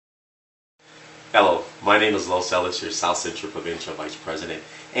Hello, my name is Ellis, your South Central Provincial Vice President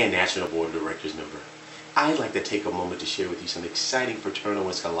and National Board of Directors member. I'd like to take a moment to share with you some exciting fraternal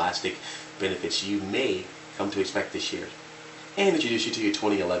and scholastic benefits you may come to expect this year, and introduce you to your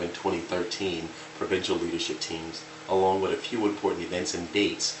 2011-2013 provincial leadership teams, along with a few important events and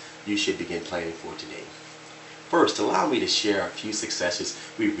dates you should begin planning for today. First, allow me to share a few successes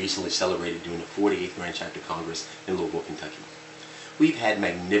we recently celebrated during the 48th Grand Chapter Congress in Louisville, Kentucky. We've had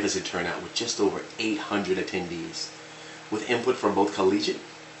magnificent turnout with just over 800 attendees. With input from both collegiate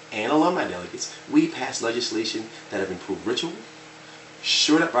and alumni delegates, we passed legislation that have improved ritual,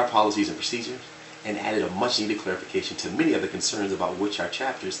 shored up our policies and procedures, and added a much-needed clarification to many of the concerns about which our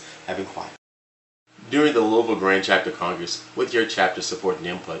chapters have inquired. During the Louisville Grand Chapter Congress, with your chapter support and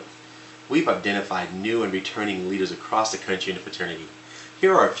input, we've identified new and returning leaders across the country in the fraternity.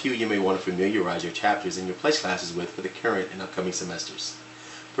 Here are a few you may want to familiarize your chapters and your place classes with for the current and upcoming semesters.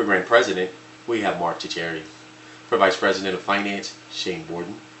 For Grand President, we have Mark Chicheri. For Vice President of Finance, Shane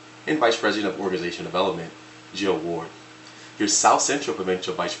Borden. And Vice President of Organizational Development, Jill Ward. Your South Central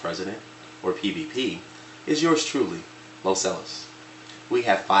Provincial Vice President, or PVP, is yours truly, Los Ellis. We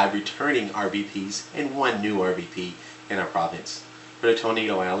have 5 returning RVPs and 1 new RVP in our province. For the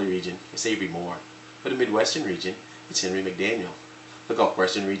Tornado Alley region, it's Avery Moore. For the Midwestern region, it's Henry McDaniel. The Gulf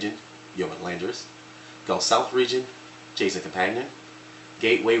Western region, Yovan Landers. Gulf South region, Jason Compagnon.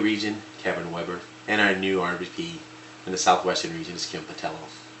 Gateway region, Kevin Weber. And our new RVP in the Southwestern region is Kim Patello.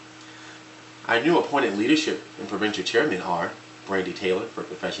 Our new appointed leadership and provincial chairmen are Brandy Taylor for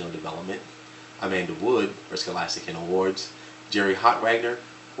Professional Development, Amanda Wood for Scholastic and Awards, Jerry Hotwagner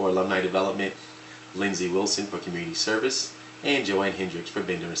for Alumni Development, Lindsay Wilson for Community Service, and Joanne Hendricks for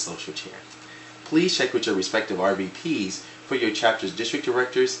Vendor and Social Chair. Please check with your respective RVPs for your chapter's district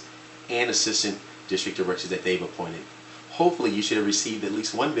directors and assistant district directors that they've appointed. Hopefully you should have received at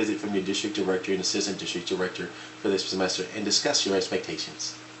least 1 visit from your district director and assistant district director for this semester and discuss your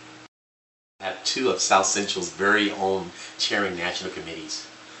expectations. I have 2 of South Central's very own chairing national committees.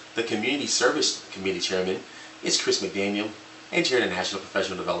 The Community Service Committee Chairman is Chris McDaniel, and Chair of the National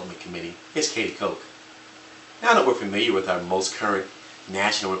Professional Development Committee is Katie Koch. Now that we're familiar with our most current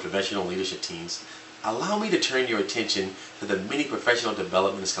national and professional leadership teams, allow me to turn your attention to the many professional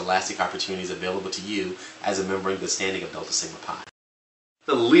development and scholastic opportunities available to you as a member of the standing of Delta Sigma Pi.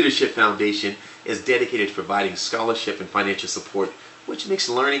 The Leadership Foundation is dedicated to providing scholarship and financial support, which makes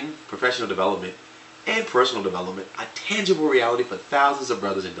learning, professional development, and personal development a tangible reality for thousands of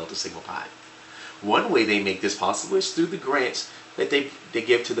brothers in Delta Sigma Pi. One way they make this possible is through the grants that they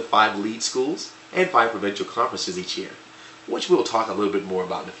give to the 5 lead schools and 5 provincial conferences each year, which we'll talk a little bit more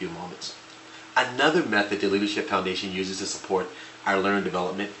about in a few moments. Another method the Leadership Foundation uses to support our learning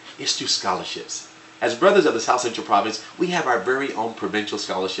development is through scholarships. As brothers of the South Central Province, we have our very own provincial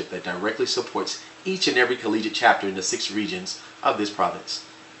scholarship that directly supports each and every collegiate chapter in the 6 regions of this province.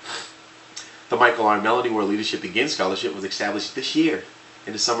 The Michael R. Mallonee World Leadership Begins Scholarship was established this year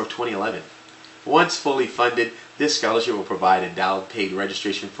in the summer of 2011. Once fully funded, this scholarship will provide endowed paid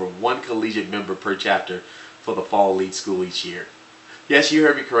registration for 1 collegiate member per chapter for the fall lead school each year. Yes, you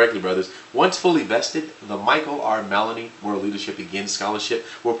heard me correctly, brothers. Once fully vested, the Michael R. Mallonee World Leadership Begins Scholarship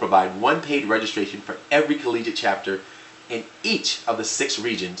will provide 1 paid registration for every collegiate chapter in each of the 6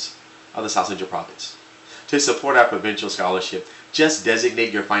 regions of the South Central Province. To support our provincial scholarship, just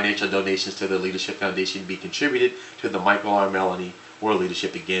designate your financial donations to the Leadership Foundation to be contributed to the Michael R. Mallonee World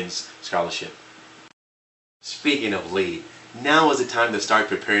Leadership Begins Scholarship. Speaking of lead, now is the time to start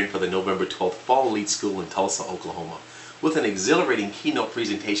preparing for the November 12th Fall Lead School in Tulsa, Oklahoma. With an exhilarating keynote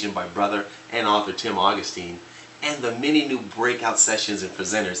presentation by brother and author Tim Augustine, and the many new breakout sessions and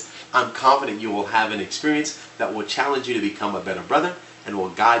presenters, I'm confident you will have an experience that will challenge you to become a better brother and will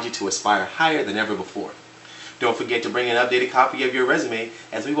guide you to aspire higher than ever before. Don't forget to bring an updated copy of your resume,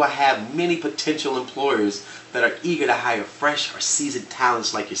 as we will have many potential employers that are eager to hire fresh or seasoned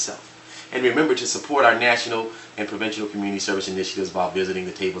talents like yourself. And remember to support our national and provincial community service initiatives while visiting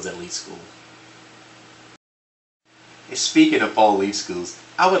the tables at Lead School. And speaking of fall lead schools,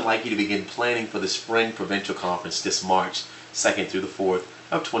 I would like you to begin planning for the Spring Provincial Conference this March 2nd through the 4th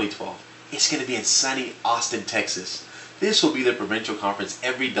of 2012. It's going to be in sunny Austin, Texas. This will be the provincial conference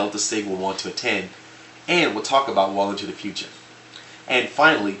every Delta Sig will want to attend, and we'll talk about well into the future. And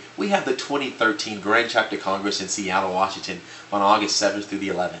finally, we have the 2013 Grand Chapter Congress in Seattle, Washington on August 7th through the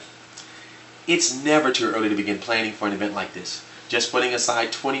 11th. It's never too early to begin planning for an event like this. Just putting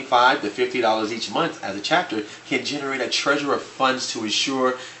aside $25 to $50 each month as a chapter can generate a treasure of funds to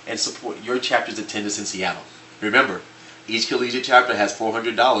ensure and support your chapter's attendance in Seattle. Remember, each collegiate chapter has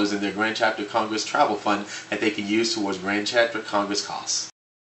 $400 in their Grand Chapter Congress travel fund that they can use towards Grand Chapter Congress costs.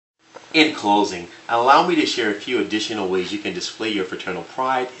 In closing, allow me to share a few additional ways you can display your fraternal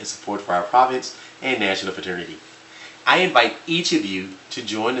pride and support for our province and national fraternity. I invite each of you to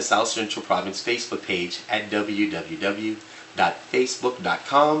join the South Central Province Facebook page at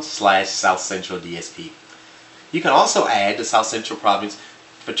www.facebook.com/SouthCentralDSP. You can also add the South Central Province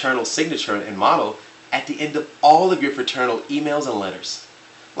fraternal signature and motto at the end of all of your fraternal emails and letters,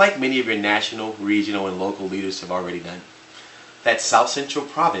 like many of your national, regional, and local leaders have already done. That's South Central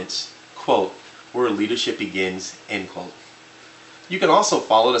Province, quote, where leadership begins, end quote. You can also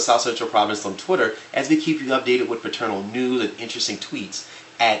follow the South Central Province on Twitter as we keep you updated with fraternal news and interesting tweets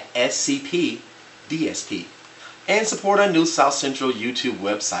at SCPDSP. And support our new South Central YouTube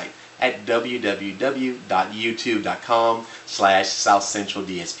website at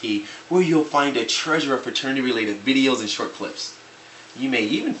www.youtube.com/SouthCentralDSP, where you'll find a treasure of fraternity-related videos and short clips. You may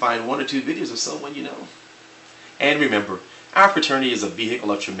even find 1 or 2 videos of someone you know. And remember, our fraternity is a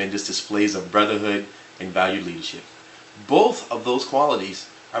vehicle of tremendous displays of brotherhood and valued leadership. Both of those qualities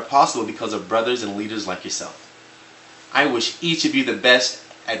are possible because of brothers and leaders like yourself. I wish each of you the best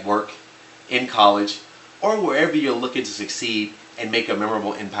at work, in college, or wherever you're looking to succeed and make a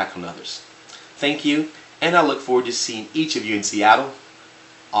memorable impact on others. Thank you, and I look forward to seeing each of you in Seattle,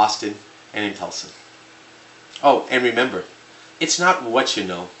 Austin, and in Tulsa. Oh, and remember, it's not what you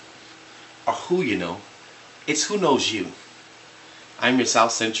know or who you know, it's who knows you. I'm your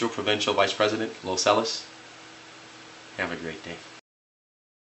South Central Provincial Vice President, Ellis. Have a great day.